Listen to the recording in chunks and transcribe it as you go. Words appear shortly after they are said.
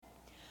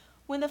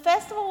When the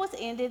festival was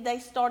ended, they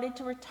started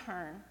to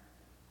return.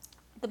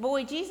 The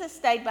boy Jesus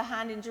stayed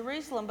behind in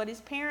Jerusalem, but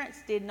his parents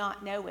did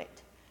not know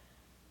it.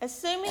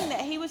 Assuming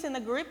that he was in the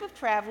group of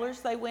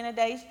travelers, they went a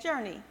day's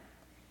journey.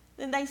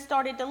 Then they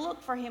started to look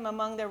for him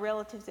among their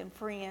relatives and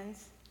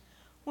friends.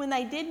 When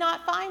they did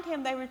not find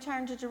him, they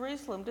returned to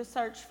Jerusalem to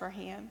search for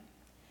him.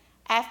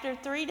 After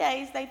 3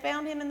 days, they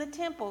found him in the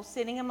temple,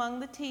 sitting among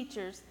the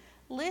teachers,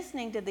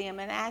 listening to them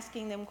and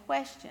asking them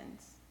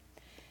questions.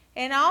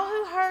 And all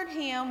who heard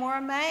him were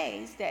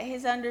amazed at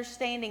his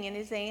understanding and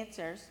his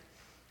answers.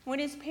 When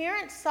his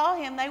parents saw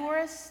him, they were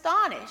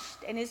astonished,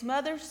 and his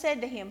mother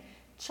said to him,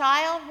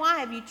 "Child, why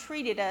have you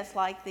treated us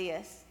like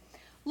this?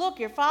 Look,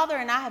 your father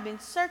and I have been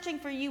searching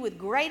for you with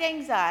great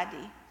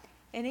anxiety."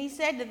 And he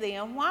said to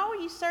them, "Why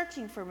were you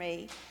searching for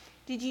me?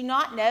 Did you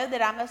not know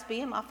that I must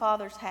be in my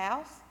father's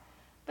house?"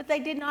 But they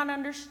did not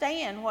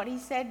understand what he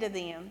said to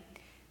them.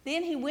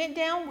 Then he went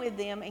down with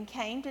them and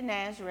came to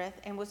Nazareth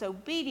and was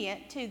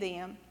obedient to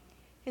them.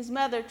 His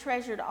mother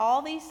treasured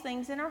all these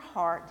things in her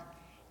heart,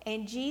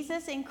 and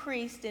Jesus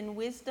increased in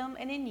wisdom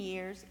and in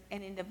years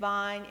and in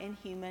divine and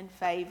human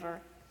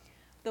favor.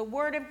 The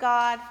word of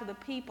God for the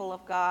people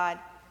of God.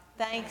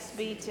 Thanks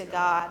be to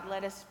God.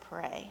 Let us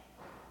pray.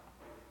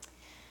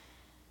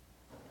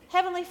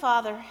 Heavenly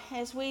Father,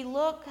 as we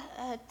look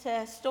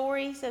at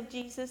stories of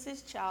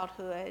Jesus'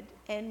 childhood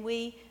and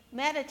we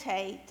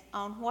meditate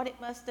on what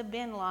it must have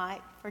been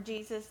like for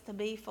Jesus to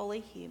be fully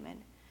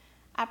human,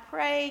 I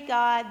pray,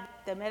 God,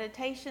 the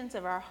meditations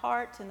of our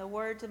hearts and the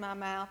words of my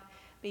mouth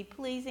be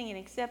pleasing and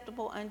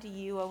acceptable unto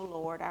you, O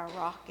Lord, our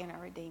rock and our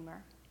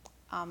Redeemer.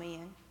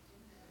 Amen.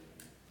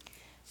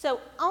 So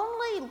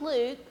only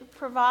Luke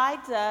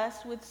provides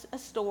us with a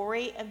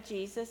story of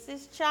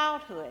Jesus'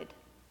 childhood.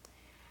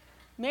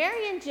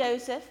 Mary and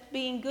Joseph,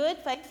 being good,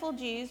 faithful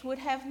Jews, would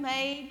have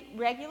made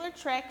regular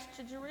treks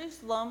to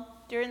Jerusalem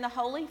during the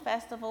holy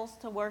festivals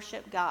to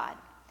worship God.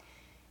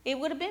 It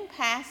would have been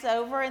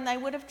Passover, and they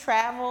would have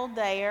traveled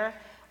there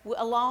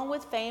along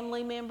with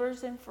family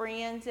members and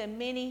friends and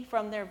many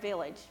from their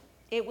village.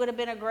 It would have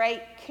been a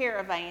great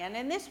caravan,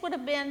 and this would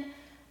have been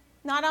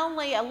not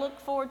only a look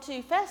forward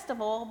to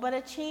festival, but a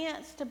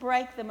chance to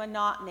break the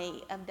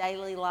monotony of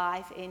daily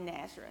life in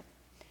Nazareth.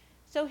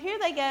 So here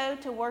they go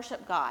to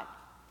worship God.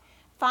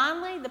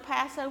 Finally, the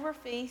Passover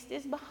feast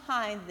is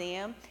behind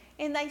them,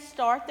 and they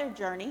start their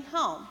journey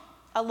home,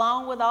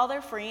 along with all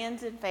their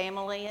friends and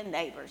family and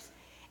neighbors.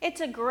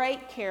 It's a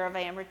great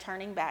caravan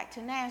returning back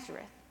to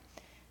Nazareth.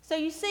 So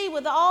you see,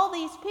 with all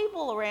these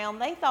people around,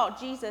 they thought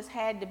Jesus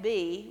had to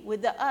be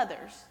with the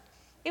others.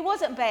 It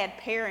wasn't bad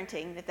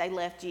parenting that they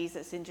left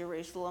Jesus in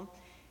Jerusalem.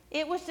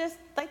 It was just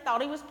they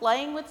thought he was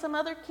playing with some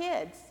other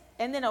kids.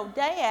 And then a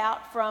day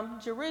out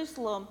from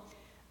Jerusalem,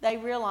 they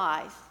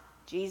realized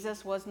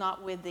Jesus was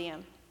not with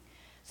them.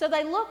 So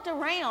they looked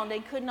around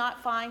and could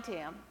not find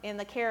him in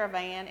the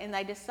caravan, and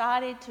they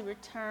decided to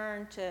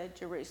return to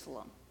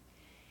Jerusalem.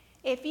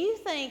 If you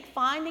think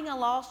finding a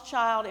lost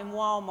child in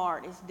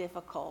Walmart is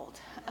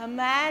difficult,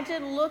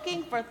 imagine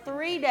looking for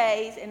 3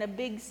 days in a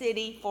big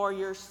city for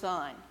your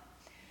son.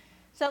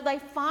 So they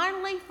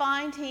finally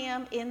find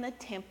him in the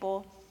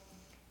temple,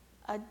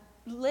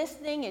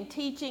 listening and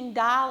teaching,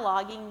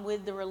 dialoguing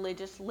with the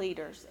religious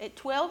leaders. At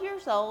 12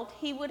 years old,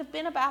 he would have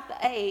been about the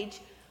age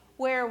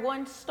where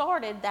one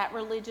started that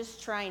religious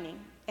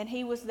training, and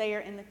he was there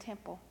in the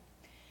temple.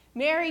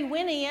 Mary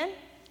went in,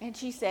 and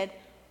she said,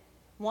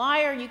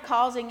 "Why are you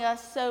causing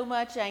us so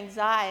much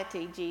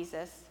anxiety,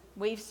 Jesus?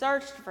 We've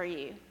searched for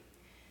you."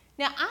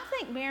 Now, I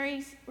think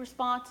Mary's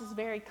response is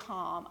very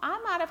calm. I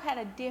might have had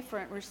a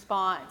different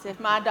response if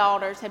my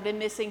daughters had been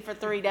missing for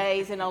 3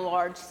 days in a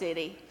large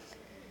city.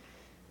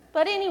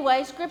 But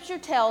anyway, Scripture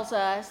tells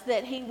us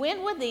that he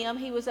went with them,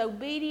 he was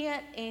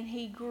obedient, and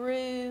he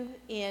grew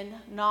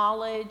in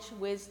knowledge,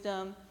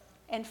 wisdom,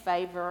 and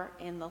favor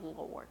in the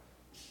Lord.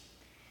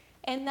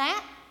 And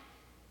that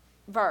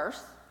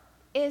verse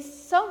is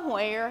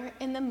somewhere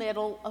in the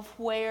middle of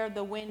where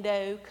the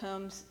window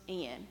comes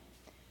in.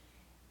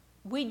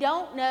 We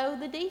don't know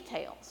the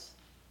details.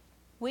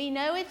 We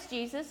know it's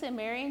Jesus and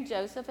Mary and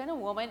Joseph and a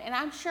woman, and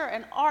I'm sure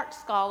an art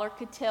scholar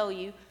could tell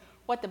you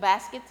what the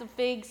baskets of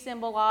figs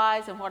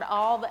symbolize and what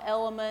all the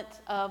elements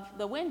of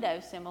the window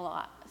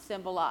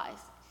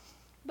symbolize.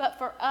 But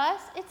for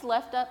us, it's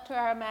left up to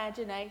our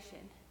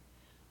imagination.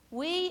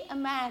 We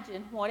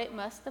imagine what it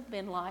must have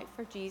been like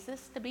for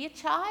Jesus to be a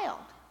child,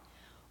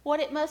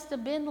 what it must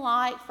have been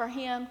like for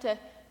him to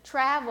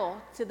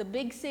travel to the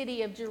big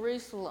city of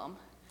Jerusalem,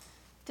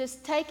 to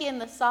take in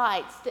the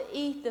sights, to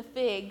eat the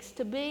figs,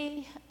 to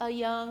be a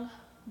young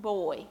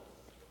boy.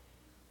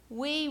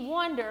 We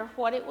wonder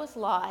what it was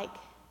like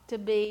to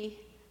be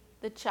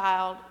the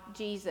child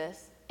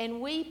Jesus,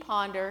 and we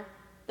ponder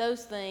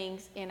those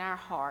things in our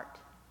heart.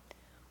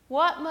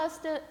 What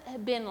must it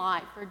have been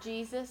like for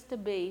Jesus to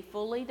be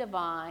fully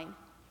divine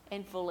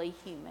and fully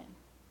human?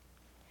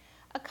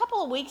 A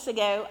couple of weeks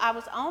ago, I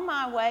was on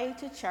my way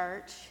to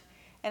church,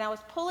 and I was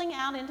pulling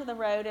out into the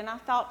road, and I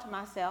thought to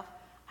myself,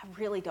 I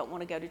really don't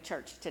want to go to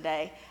church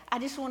today. I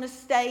just want to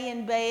stay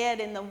in bed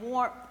in the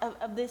warmth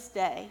of this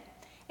day.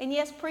 And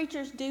yes,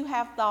 preachers do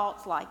have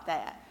thoughts like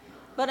that.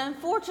 But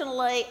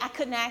unfortunately, I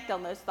couldn't act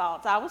on those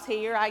thoughts. I was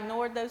here, I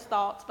ignored those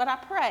thoughts, but I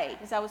prayed.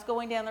 As I was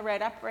going down the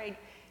road, I prayed,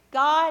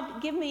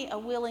 God, give me a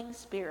willing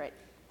spirit.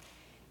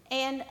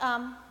 And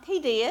he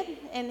did,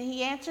 and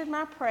he answered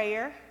my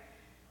prayer.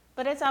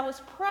 But as I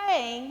was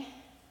praying,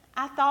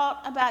 I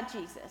thought about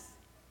Jesus.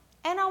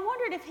 And I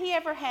wondered if he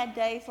ever had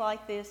days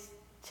like this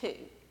too.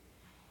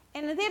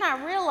 And then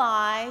I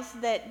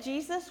realized that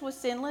Jesus was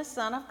sinless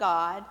Son of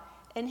God,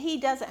 and he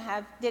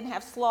didn't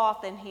have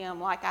sloth in him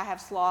like I have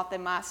sloth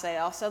in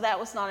myself, so that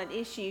was not an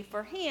issue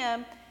for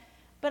him.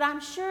 But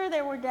I'm sure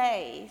there were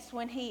days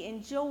when he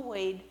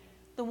enjoyed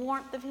the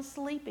warmth of his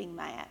sleeping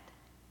mat,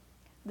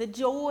 the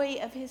joy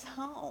of his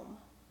home.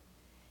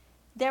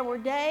 There were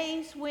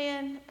days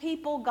when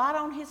people got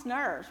on his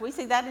nerves. We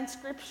see that in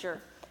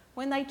Scripture,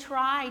 when they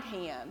tried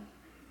him.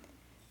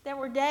 There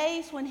were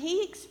days when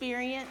he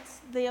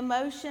experienced the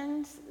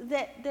emotions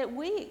that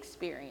we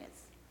experience.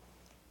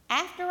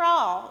 After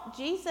all,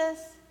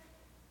 Jesus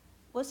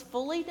was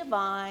fully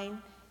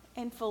divine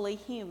and fully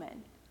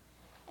human.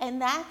 And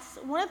that's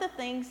one of the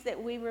things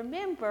that we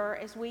remember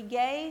as we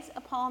gaze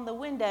upon the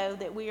window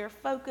that we are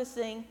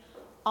focusing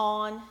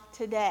on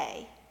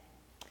today.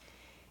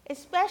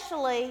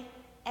 Especially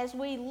as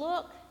we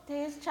look to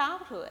his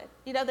childhood.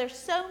 You know, there's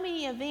so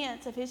many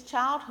events of his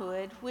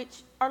childhood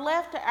which are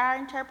left to our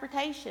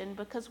interpretation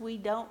because we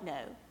don't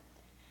know.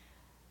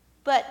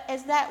 But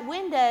as that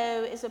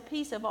window is a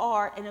piece of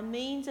art and a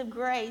means of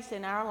grace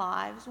in our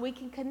lives, we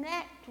can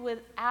connect with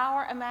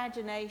our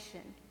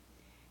imagination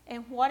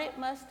and what it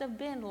must have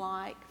been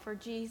like for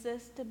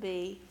Jesus to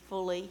be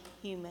fully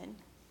human.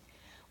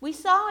 We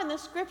saw in the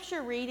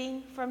scripture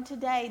reading from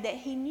today that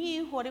he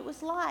knew what it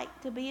was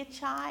like to be a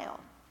child.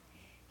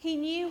 He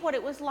knew what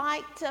it was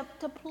like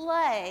to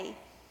play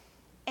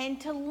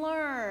and to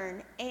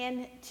learn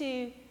and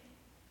to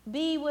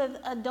be with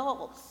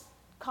adults,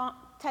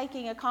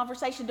 taking a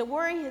conversation, to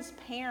worry his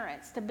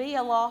parents, to be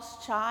a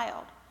lost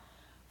child.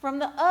 From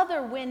the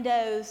other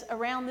windows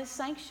around this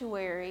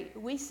sanctuary,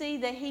 we see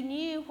that he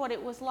knew what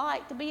it was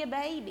like to be a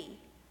baby,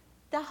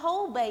 to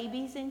hold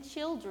babies and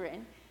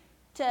children,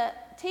 to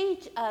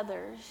teach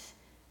others,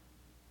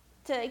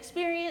 to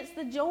experience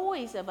the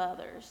joys of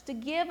others, to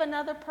give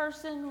another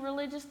person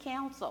religious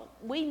counsel.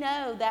 We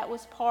know that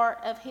was part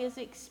of his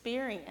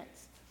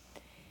experience.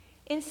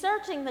 In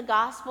searching the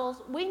Gospels,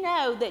 we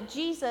know that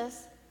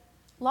Jesus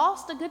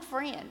lost a good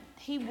friend.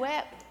 He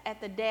wept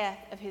at the death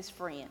of his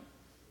friend.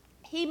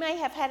 He may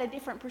have had a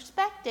different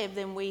perspective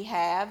than we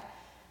have,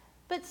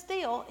 but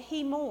still,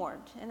 he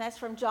mourned, and that's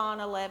from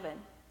John 11.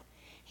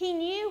 He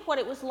knew what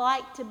it was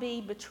like to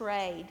be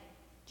betrayed.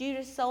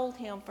 Judas sold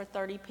him out for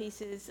 30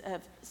 pieces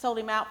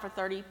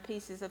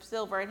of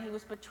silver, and he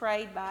was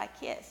betrayed by a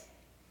kiss.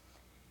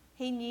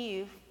 He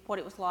knew what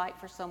it was like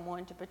for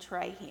someone to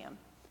betray him,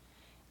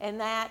 and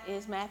that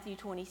is Matthew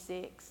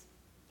 26.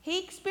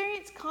 He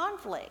experienced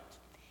conflict.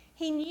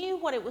 He knew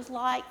what it was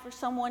like for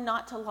someone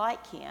not to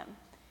like him.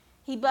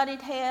 He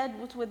butted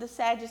heads with the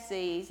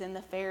Sadducees and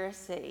the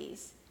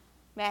Pharisees,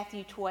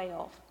 Matthew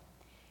 12.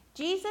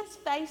 Jesus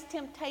faced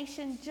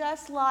temptation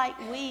just like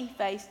we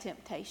face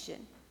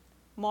temptation,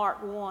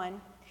 Mark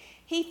 1.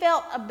 He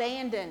felt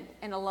abandoned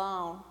and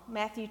alone,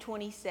 Matthew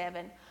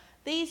 27.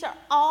 These are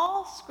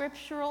all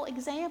scriptural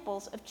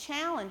examples of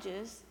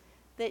challenges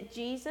that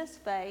Jesus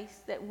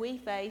faced, that we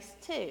face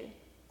too.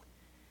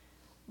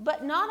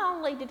 But not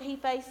only did he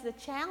face the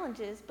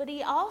challenges, but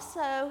he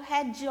also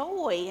had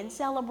joy and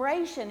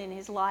celebration in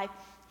his life.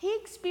 He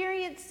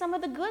experienced some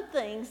of the good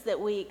things that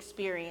we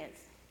experience.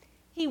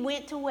 He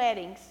went to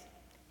weddings.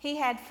 He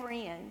had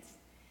friends.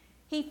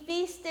 He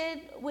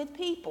feasted with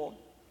people.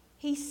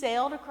 He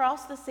sailed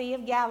across the Sea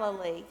of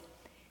Galilee.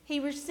 He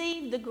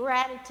received the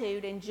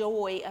gratitude and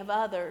joy of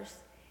others.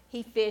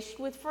 He fished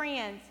with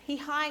friends. He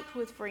hiked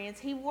with friends.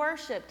 He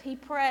worshiped. He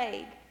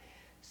prayed.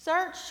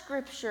 Search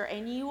Scripture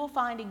and you will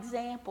find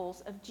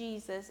examples of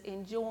Jesus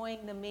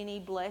enjoying the many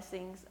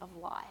blessings of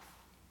life.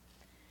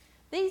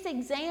 These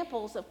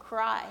examples of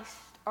Christ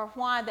are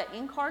why the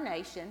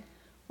incarnation,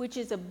 which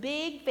is a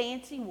big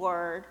fancy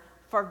word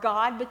for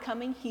God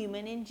becoming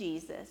human in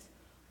Jesus,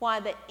 why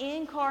the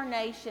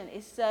incarnation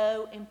is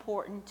so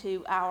important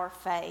to our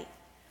faith.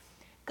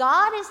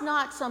 God is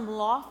not some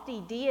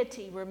lofty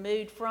deity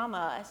removed from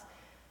us,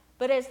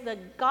 but as the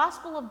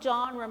Gospel of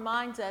John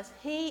reminds us,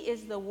 he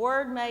is the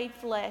Word made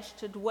flesh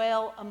to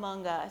dwell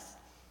among us.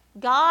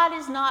 God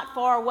is not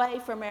far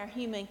away from our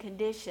human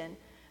condition,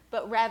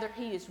 but rather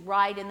he is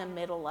right in the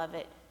middle of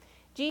it.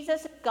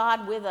 Jesus is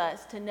God with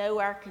us to know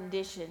our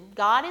condition.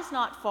 God is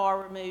not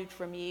far removed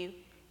from you.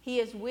 He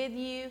is with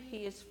you.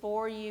 He is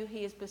for you.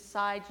 He is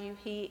beside you.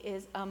 He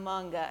is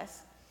among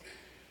us.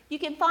 You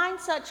can find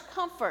such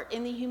comfort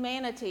in the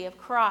humanity of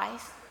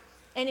Christ.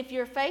 And if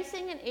you're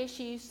facing an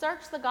issue,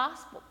 search the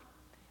gospel.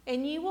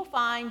 And you will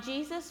find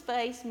Jesus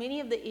faced many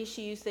of the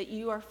issues that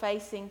you are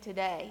facing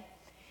today.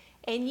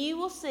 And you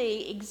will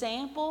see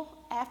example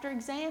after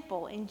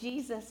example in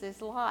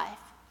Jesus' life.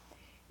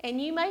 And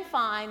you may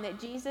find that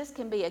Jesus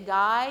can be a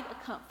guide,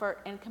 a comfort,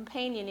 and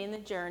companion in the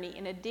journey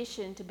in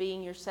addition to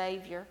being your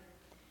Savior.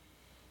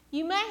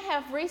 You may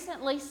have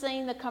recently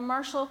seen the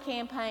commercial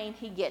campaign,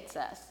 He Gets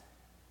Us.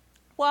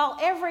 While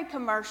every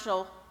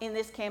commercial in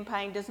this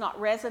campaign does not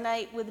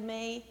resonate with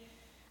me,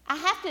 I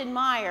have to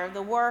admire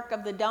the work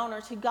of the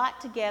donors who got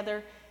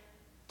together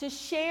to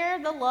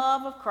share the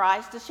love of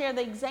Christ, to share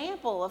the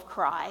example of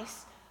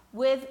Christ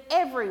with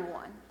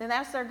everyone. And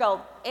that's their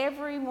goal.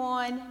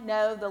 Everyone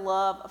know the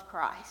love of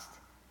Christ.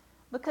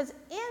 Because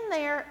in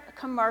their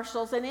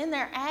commercials and in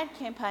their ad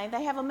campaign,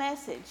 they have a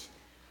message.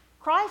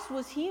 Christ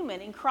was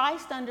human and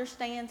Christ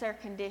understands our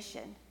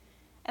condition.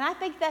 And I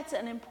think that's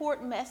an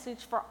important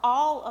message for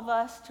all of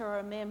us to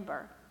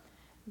remember.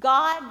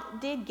 God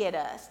did get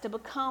us to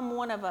become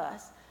one of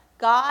us.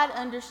 God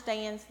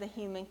understands the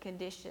human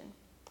condition.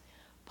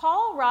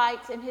 Paul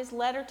writes in his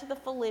letter to the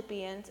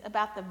Philippians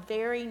about the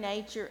very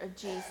nature of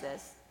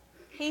Jesus.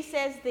 He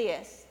says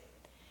this,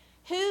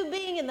 who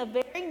being in the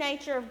very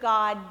nature of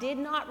God did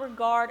not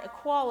regard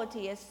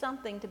equality as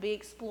something to be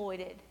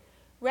exploited.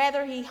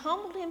 Rather, he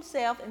humbled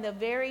himself in the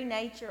very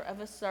nature of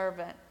a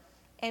servant,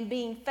 and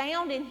being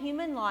found in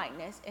human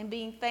likeness and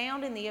being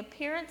found in the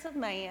appearance of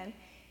man,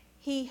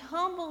 he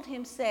humbled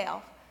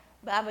himself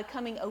by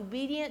becoming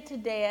obedient to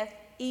death,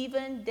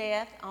 even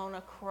death on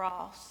a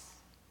cross.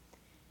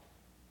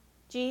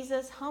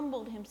 Jesus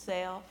humbled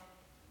himself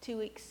to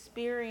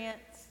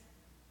experience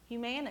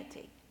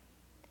humanity,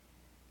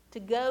 to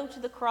go to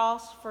the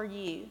cross for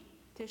you,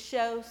 to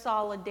show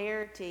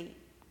solidarity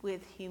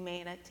with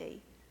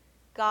humanity.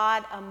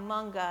 God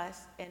among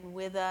us and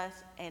with us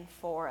and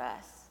for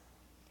us.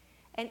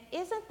 And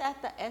isn't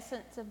that the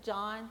essence of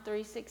John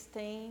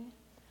 3:16?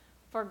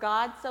 For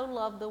God so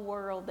loved the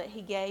world that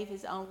he gave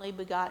his only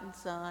begotten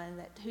Son,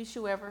 that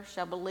whosoever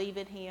shall believe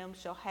in him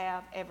shall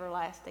have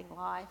everlasting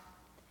life.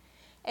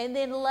 And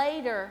then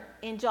later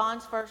in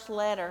John's first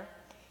letter,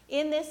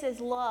 in this is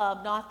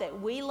love, not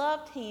that we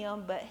loved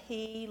him, but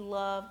he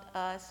loved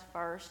us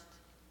first.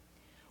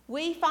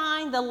 We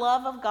find the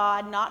love of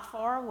God not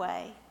far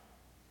away,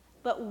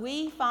 but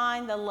we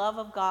find the love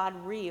of God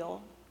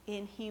real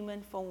in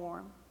human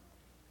form,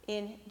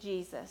 in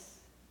Jesus,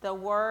 the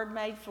Word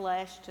made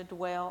flesh to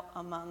dwell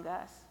among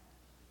us.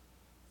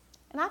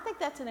 And I think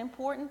that's an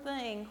important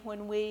thing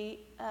when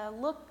we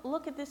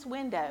look at this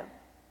window.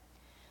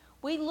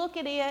 We look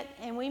at it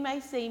and we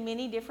may see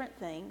many different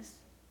things.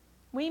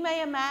 We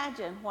may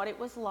imagine what it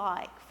was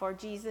like for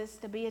Jesus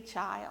to be a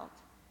child,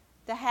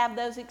 to have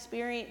those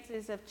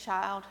experiences of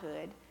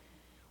childhood.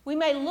 We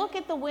may look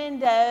at the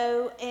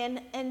window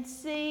and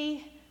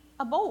see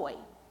a boy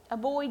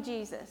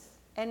Jesus,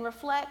 and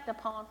reflect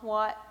upon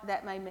what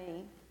that may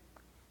mean.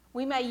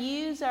 We may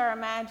use our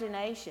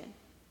imagination.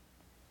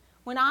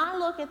 When I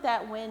look at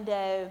that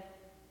window,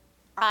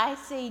 I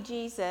see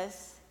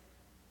Jesus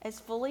as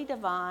fully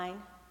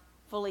divine,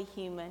 fully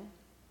human,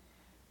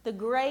 the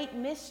great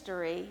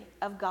mystery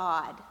of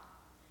God,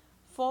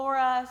 for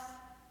us,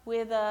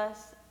 with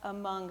us,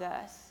 among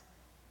us,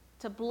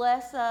 to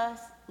bless us,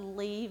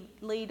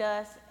 lead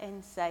us,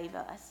 and save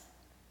us.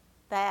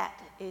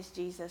 That is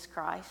Jesus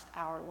Christ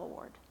our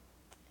Lord.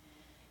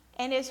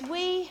 And as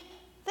we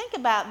think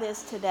about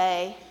this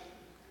today,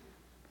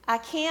 I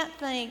can't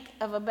think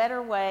of a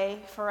better way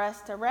for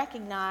us to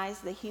recognize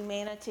the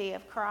humanity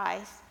of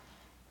Christ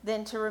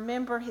than to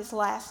remember his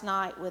last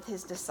night with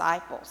his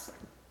disciples.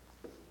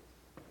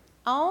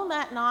 On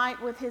that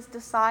night with his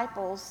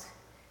disciples,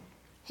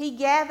 he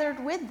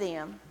gathered with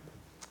them,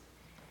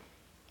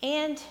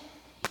 and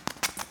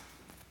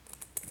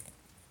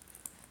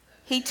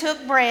he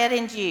took bread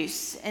and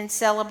juice and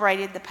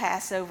celebrated the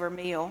Passover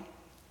meal.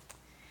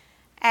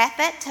 At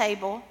that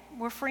table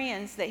were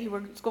friends that he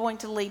was going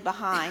to leave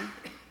behind,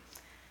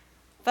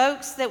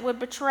 folks that would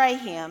betray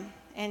him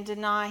and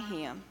deny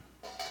him,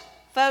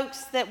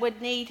 folks that would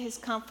need his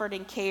comfort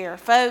and care,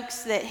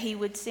 folks that he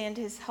would send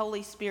his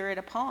Holy Spirit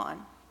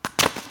upon.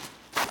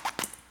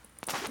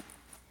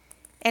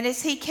 And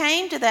as he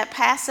came to that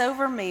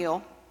Passover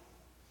meal,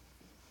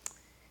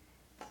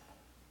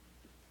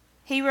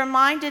 he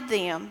reminded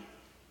them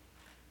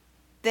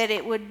that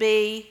it would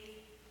be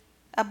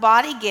a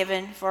body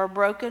given for a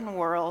broken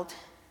world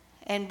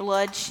and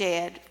blood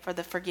shed for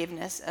the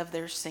forgiveness of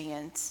their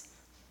sins.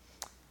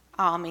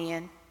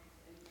 Amen.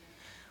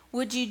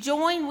 Would you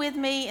join with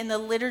me in the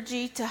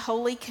liturgy to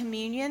Holy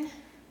Communion?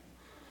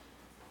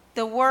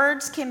 The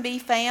words can be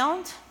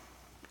found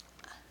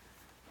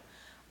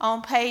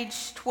on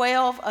page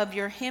 12 of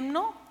your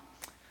hymnal,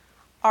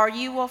 or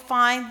you will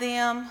find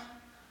them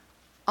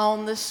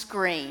on the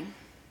screen.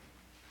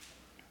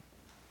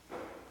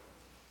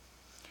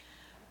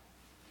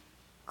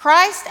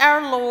 Christ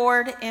our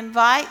Lord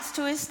invites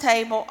to his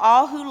table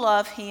all who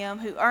love him,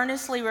 who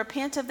earnestly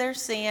repent of their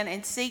sin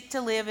and seek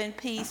to live in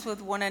peace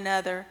with one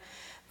another.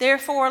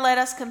 Therefore, let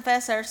us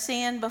confess our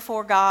sin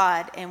before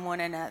God and one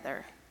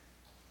another.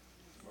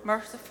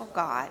 Merciful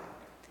God,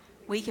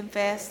 we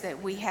confess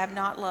that we have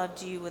not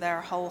loved you with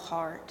our whole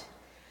heart.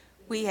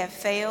 We have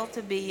failed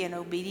to be an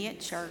obedient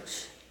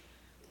church.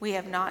 We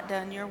have not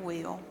done your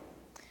will.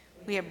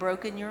 We have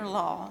broken your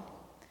law.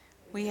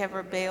 We have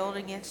rebelled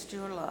against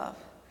your love.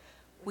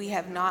 We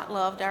have not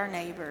loved our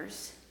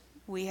neighbors.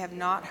 We have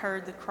not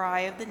heard the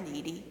cry of the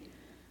needy.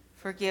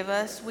 Forgive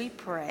us, we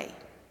pray.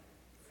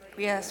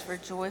 Free us for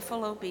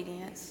joyful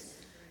obedience.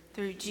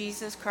 Through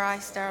Jesus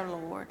Christ our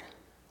Lord.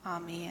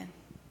 Amen.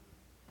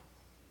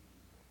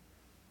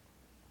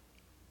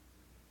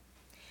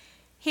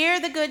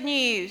 Hear the good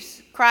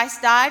news.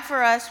 Christ died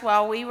for us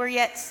while we were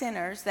yet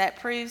sinners. That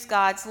proves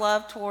God's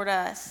love toward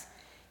us.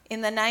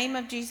 In the name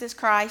of Jesus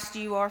Christ,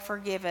 you are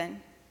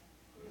forgiven.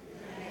 In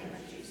the name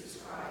of Jesus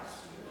Christ,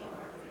 you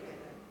are forgiven.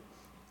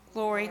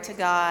 Glory to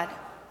God.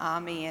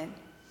 Amen.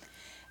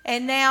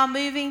 And now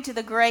moving to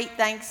the great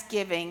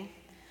Thanksgiving.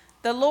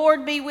 The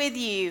Lord be with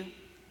you.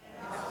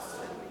 And also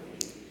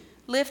with you.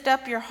 Lift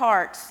up your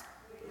hearts.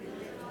 We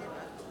lift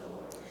up to the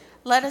Lord.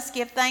 Let us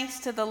give thanks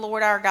to the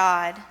Lord our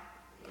God.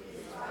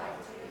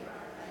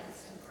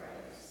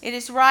 It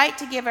is right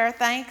to give our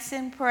thanks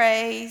and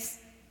praise.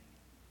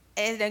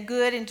 It's a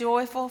good and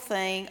joyful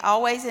thing,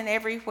 always and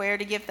everywhere,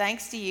 to give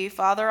thanks to you,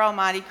 Father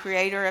Almighty,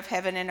 creator of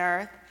heaven and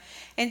earth.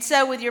 And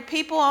so with your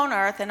people on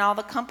earth and all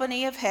the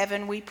company of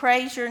heaven, we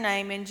praise your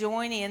name and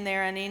join in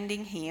their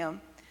unending hymn.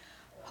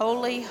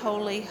 Holy,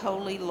 holy,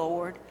 holy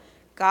Lord,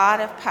 God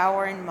of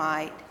power and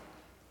might.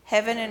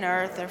 Heaven and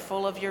earth are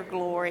full of your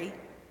glory.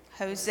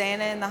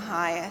 Hosanna in the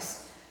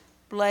highest.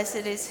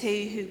 Blessed is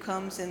he who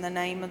comes in the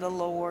name of the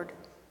Lord.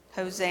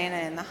 Hosanna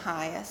in the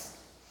highest.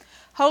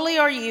 Holy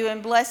are you,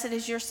 and blessed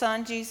is your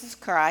Son, Jesus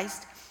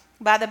Christ.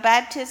 By the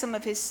baptism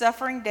of his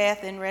suffering,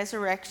 death, and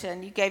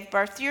resurrection, you gave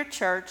birth to your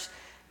church,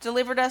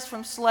 delivered us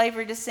from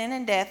slavery to sin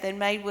and death, and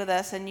made with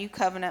us a new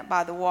covenant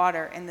by the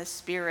water and the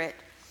Spirit.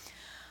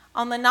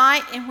 On the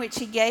night in which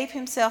he gave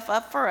himself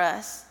up for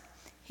us,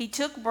 he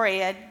took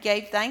bread,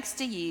 gave thanks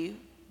to you,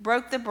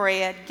 broke the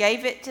bread,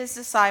 gave it to his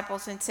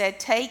disciples, and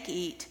said, "Take,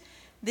 eat.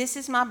 This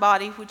is my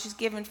body, which is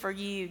given for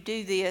you.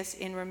 Do this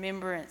in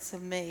remembrance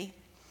of me."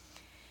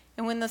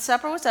 And when the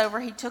supper was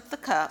over, he took the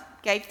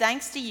cup, gave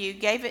thanks to you,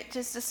 gave it to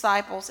his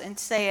disciples, and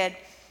said,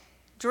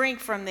 "Drink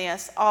from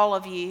this, all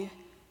of you.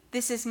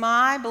 This is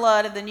my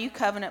blood of the new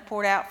covenant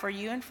poured out for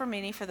you and for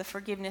many for the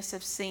forgiveness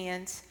of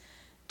sins.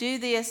 Do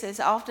this as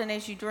often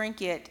as you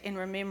drink it in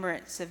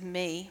remembrance of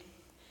me."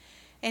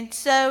 And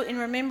so, in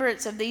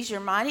remembrance of these your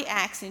mighty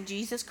acts in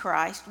Jesus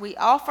Christ, we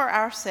offer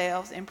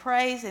ourselves in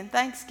praise and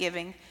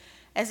thanksgiving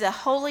as a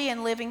holy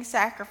and living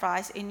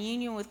sacrifice in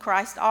union with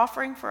Christ,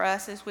 offering for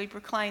us as we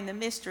proclaim the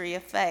mystery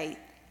of faith.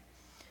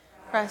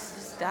 Christ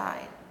has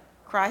died.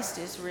 Christ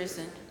is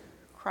risen.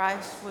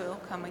 Christ will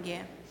come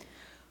again.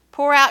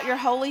 Pour out your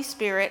Holy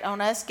Spirit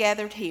on us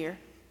gathered here,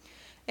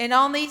 and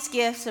on these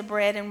gifts of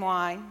bread and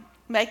wine.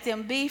 Make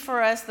them be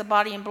for us the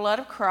body and blood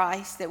of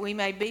Christ, that we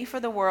may be for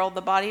the world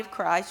the body of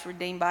Christ,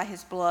 redeemed by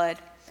his blood.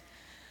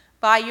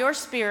 By your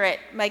Spirit,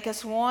 make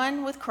us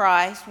one with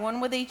Christ,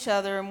 one with each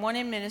other, and one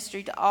in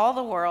ministry to all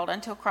the world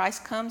until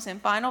Christ comes in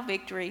final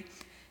victory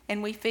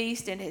and we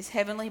feast in his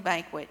heavenly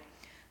banquet.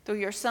 Through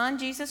your Son,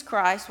 Jesus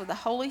Christ, with the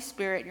Holy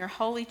Spirit and your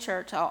holy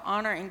church, all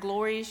honor and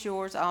glory is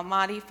yours,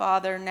 Almighty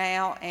Father,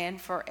 now and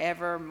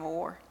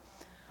forevermore.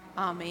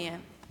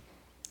 Amen.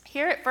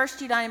 Here at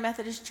First United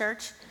Methodist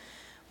Church,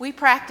 we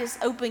practice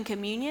open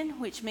communion,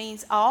 which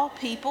means all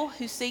people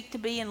who seek to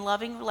be in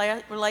loving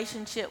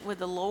relationship with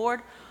the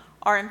Lord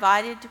are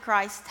invited to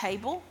Christ's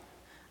table.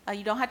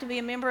 You don't have to be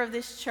a member of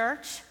this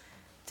church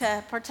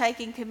to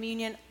partake in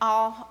communion.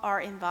 All are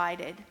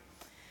invited.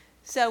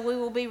 So we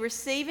will be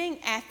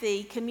receiving at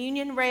the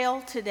communion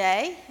rail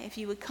today. If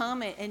you would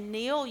come and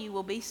kneel, you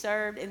will be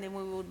served, and then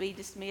we will be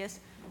dismissed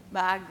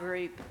by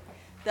group.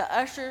 The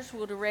ushers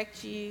will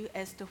direct you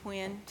as to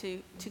when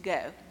to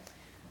go.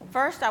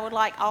 First, I would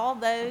like all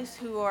those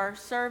who are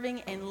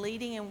serving and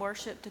leading in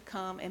worship to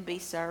come and be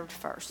served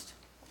first.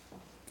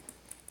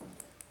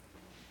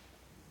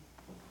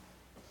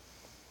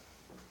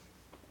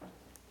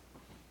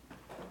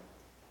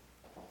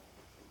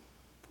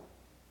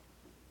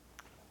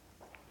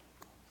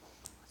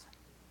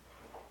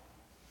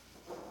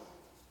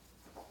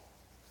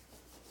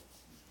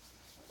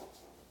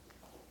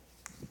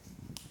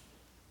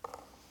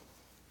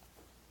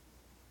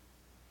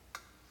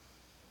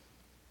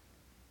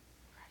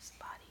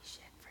 Body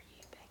shed for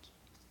you, Becky.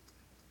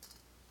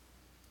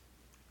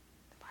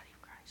 The body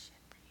of Christ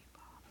shed for you, Bobby.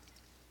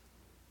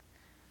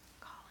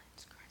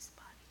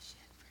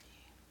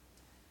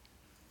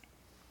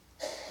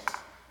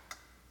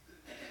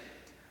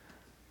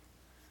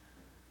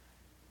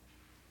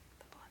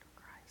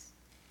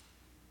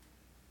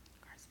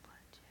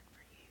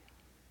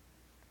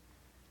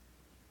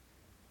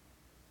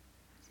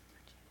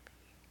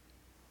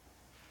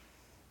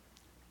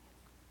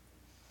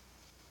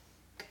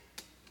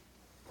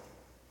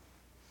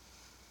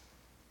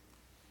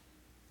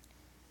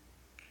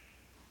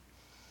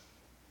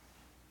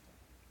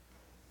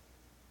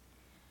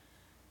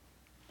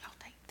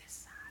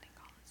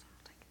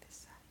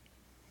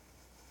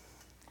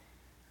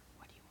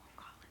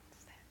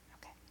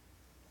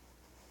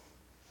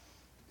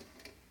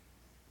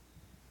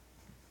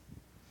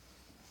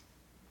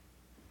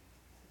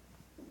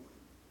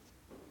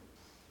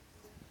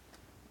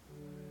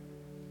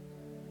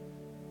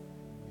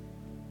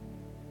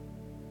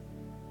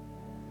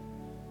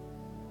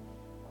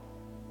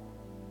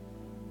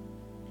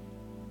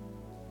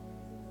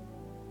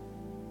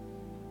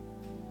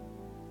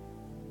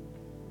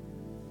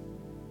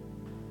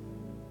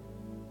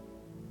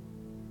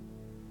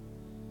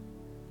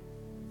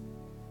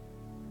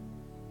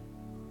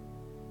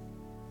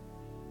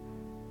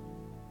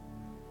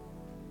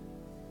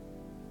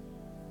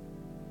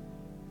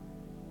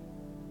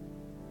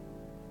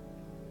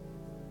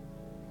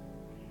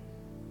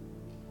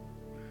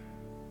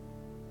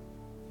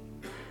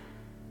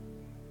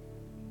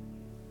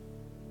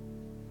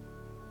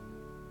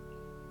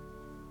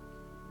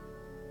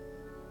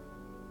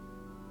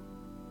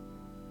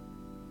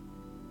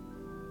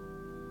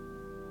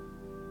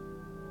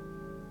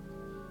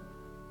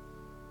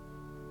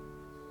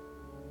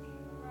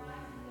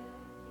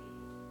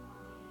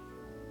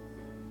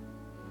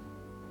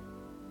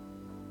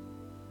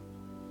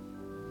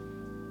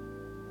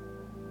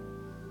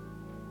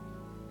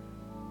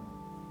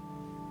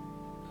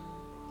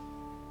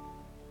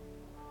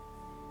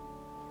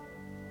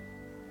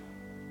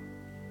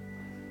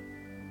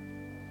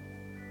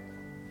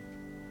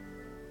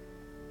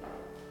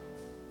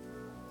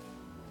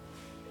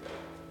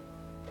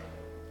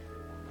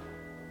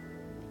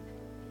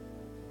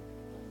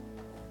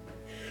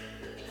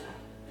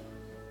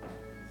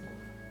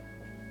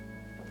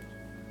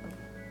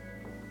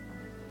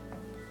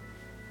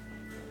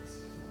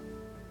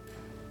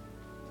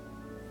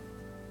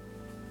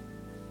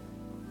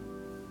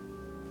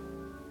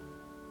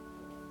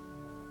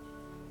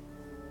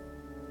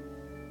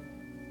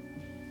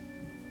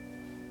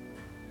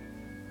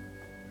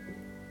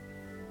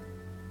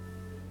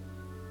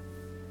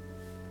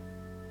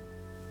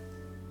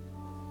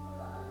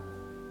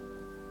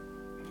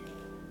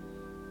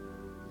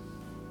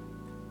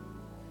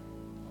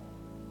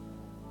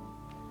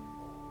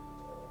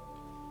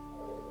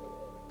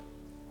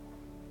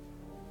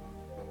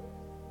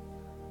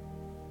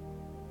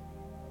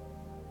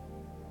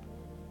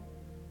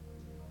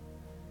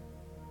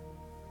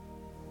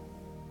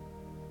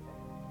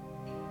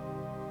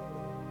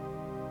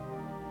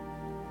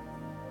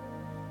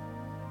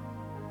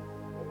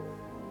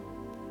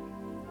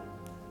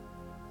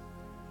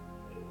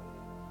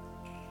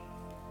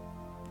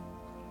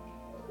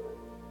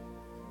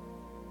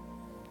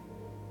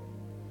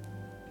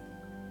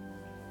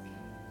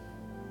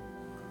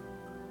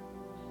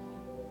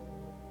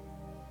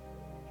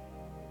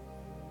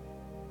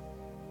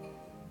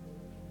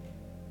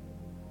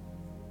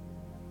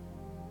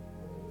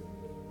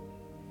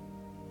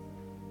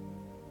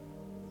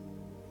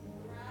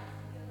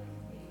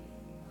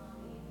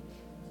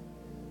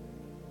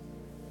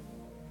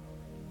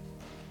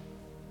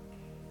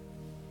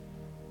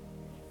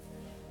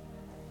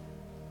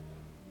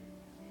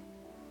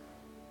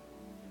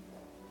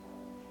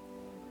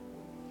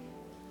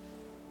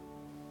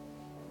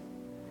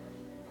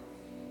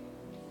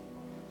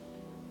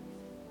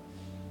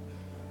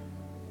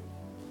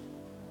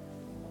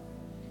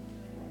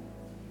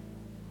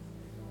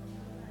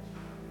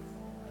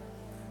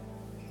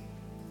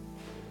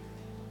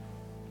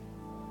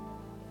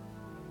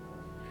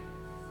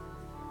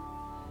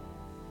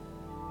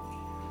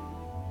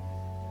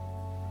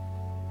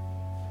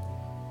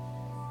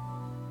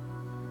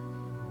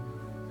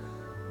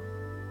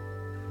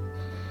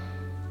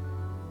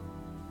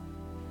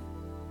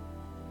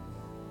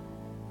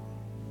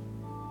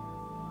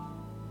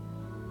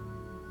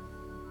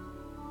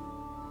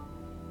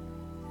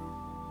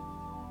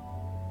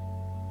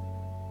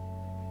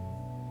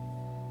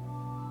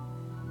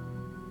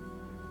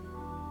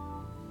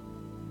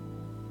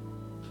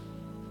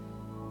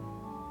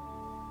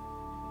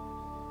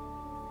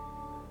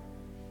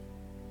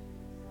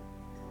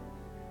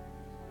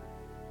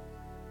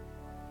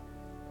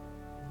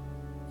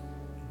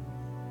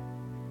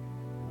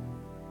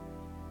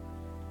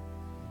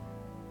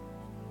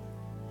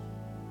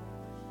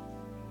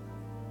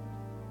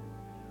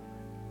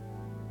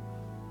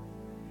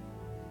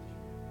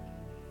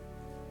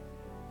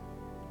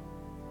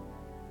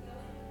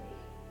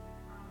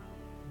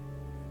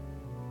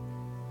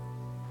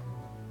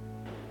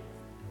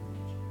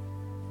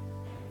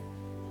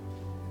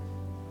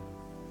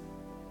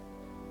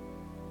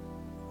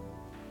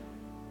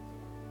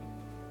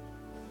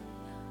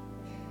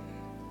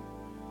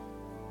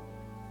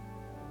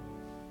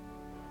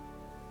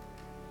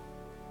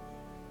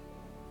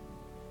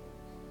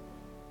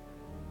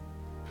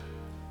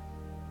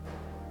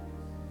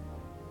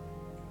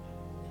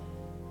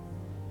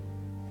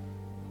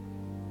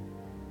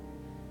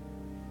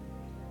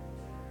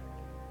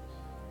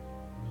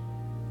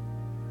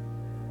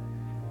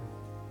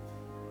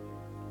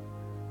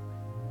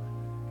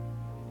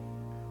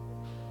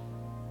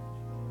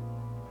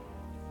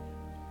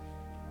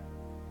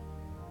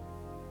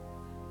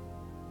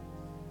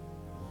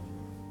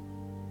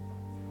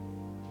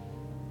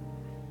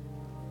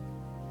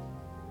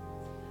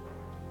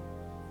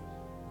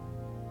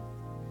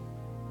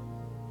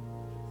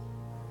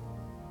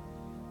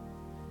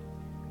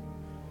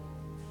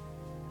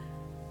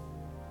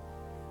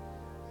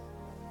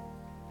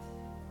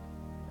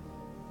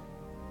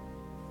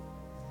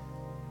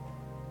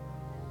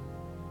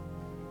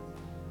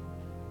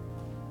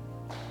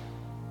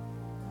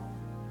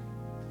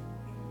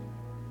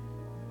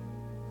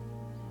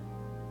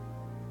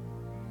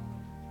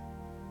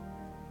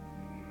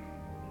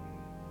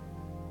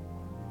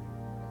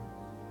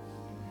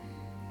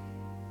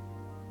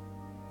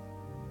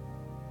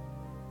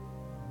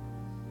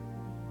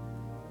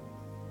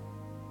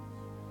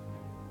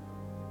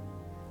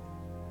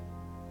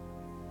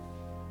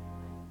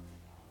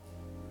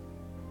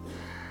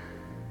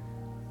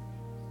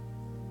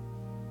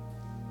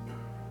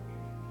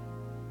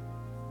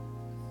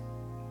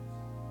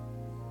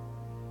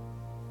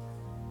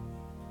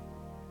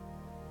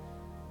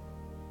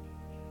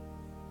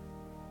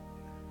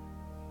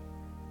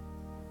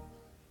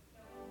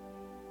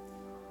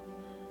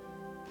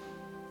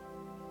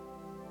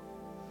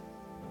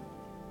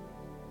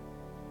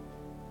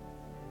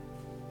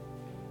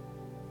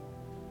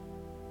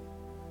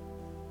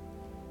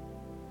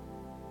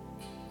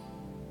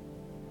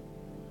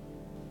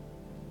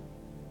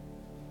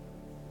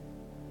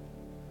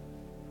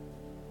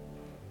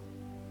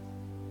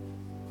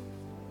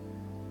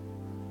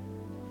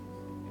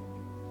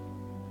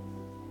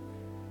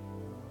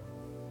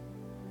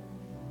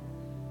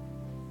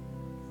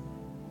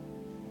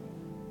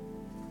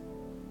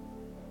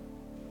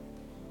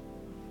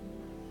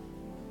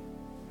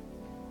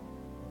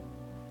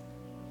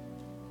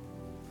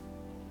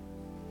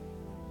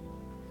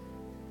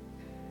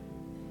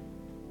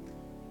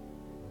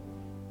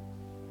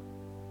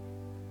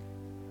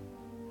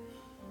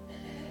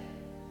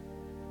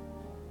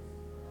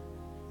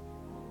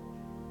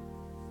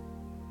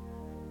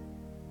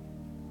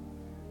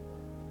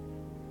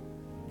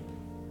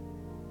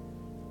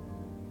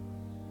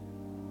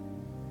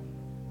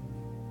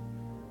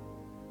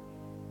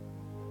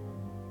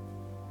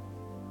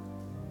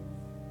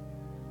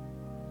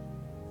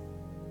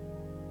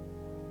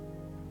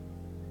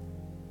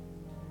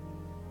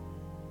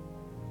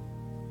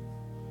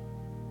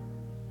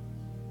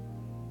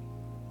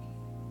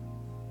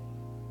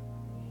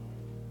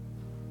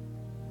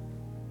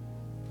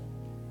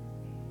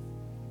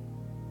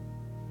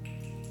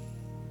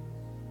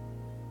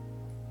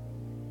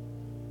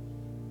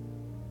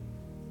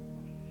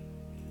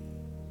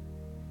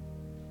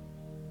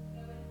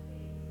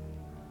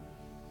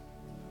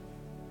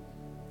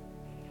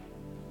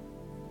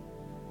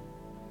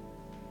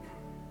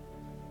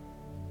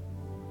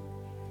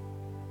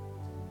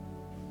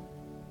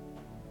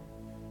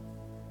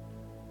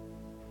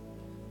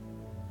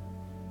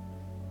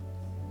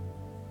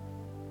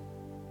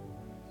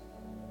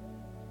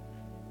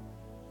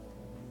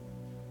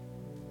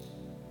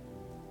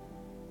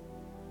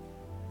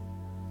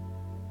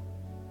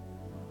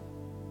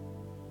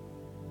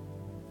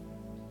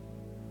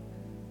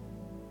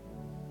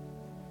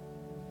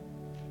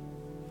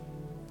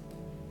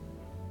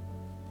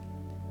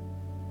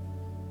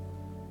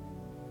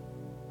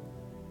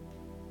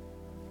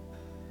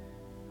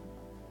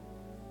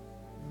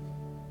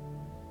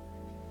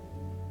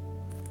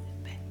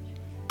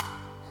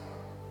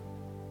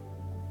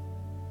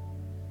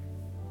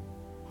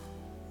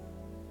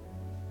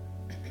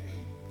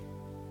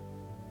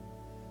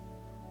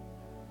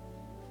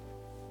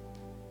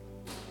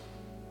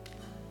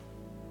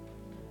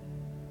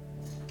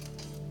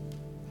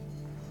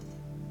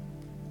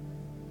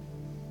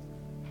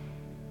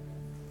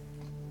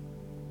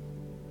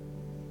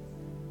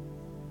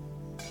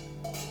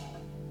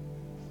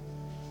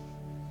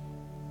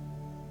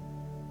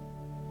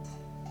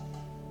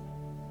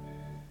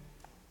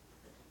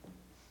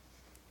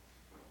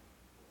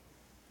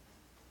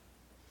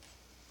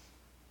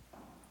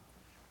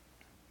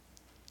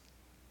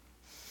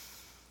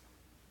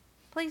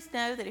 Please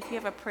know that if you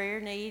have a prayer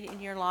need in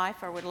your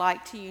life or would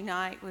like to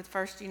unite with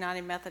First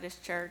United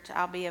Methodist Church,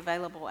 I'll be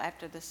available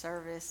after the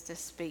service to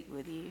speak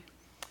with you.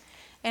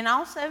 And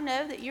also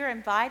know that you're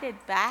invited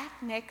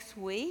back next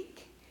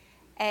week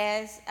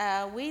as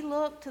we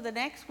look to the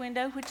next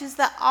window, which is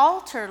the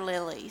altar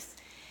lilies.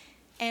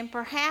 And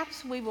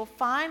perhaps we will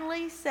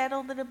finally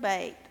settle the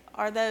debate.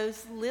 Are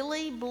those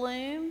lily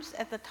blooms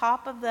at the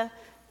top of the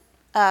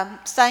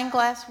stained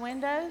glass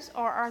windows,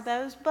 or are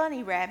those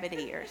bunny rabbit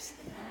ears?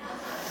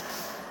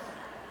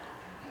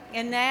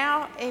 And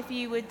now, if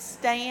you would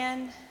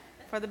stand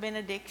for the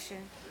benediction.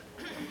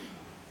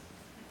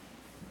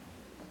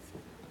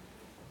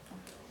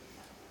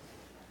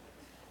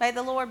 May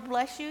the Lord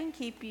bless you and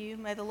keep you.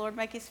 May the Lord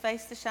make his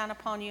face to shine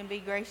upon you and be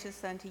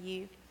gracious unto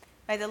you.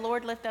 May the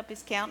Lord lift up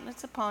his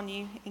countenance upon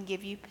you and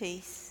give you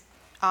peace.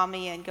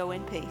 Amen. Go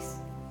in peace.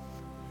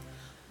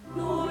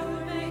 Lord.